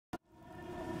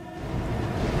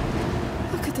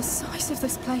the size of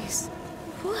this place.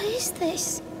 What is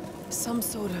this? Some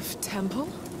sort of temple?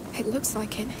 It looks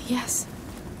like it, yes.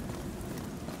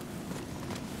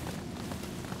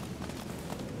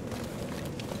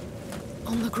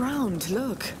 On the ground,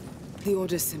 look. The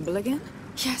Order's symbol again?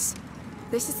 Yes,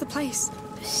 this is the place.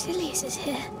 Basilius is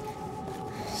here.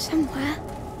 Somewhere.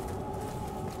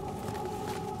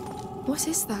 What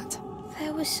is that?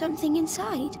 There was something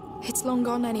inside. It's long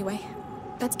gone anyway.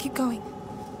 Let's keep going.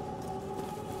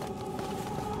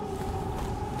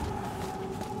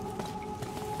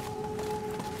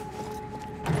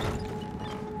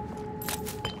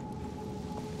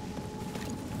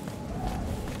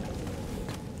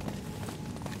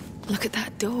 Look at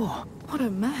that door. What a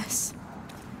mess.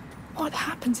 What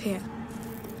happened here?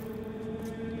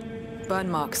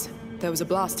 Burn marks. There was a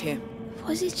blast here.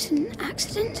 Was it an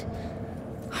accident?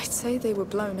 I'd say they were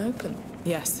blown open.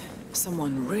 Yes.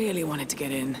 Someone really wanted to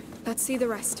get in. Let's see the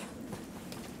rest.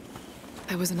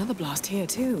 There was another blast here,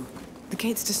 too. The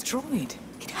gate's destroyed.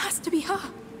 It has to be her.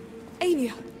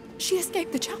 Aelia. She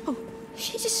escaped the chapel.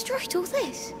 She destroyed all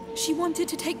this. She wanted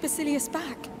to take Basilius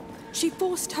back. She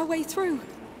forced her way through.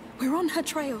 We're on her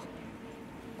trail.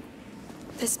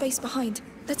 There's space behind.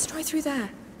 Let's try through there.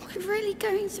 We're really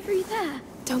going through there.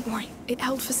 Don't worry. It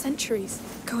held for centuries.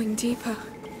 Going deeper.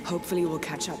 Hopefully we'll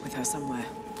catch up with her somewhere.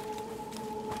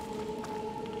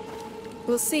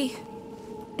 We'll see.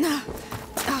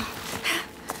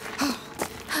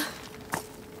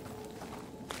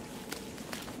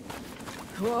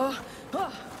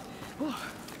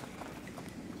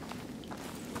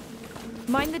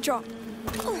 Mind the drop.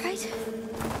 All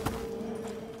right.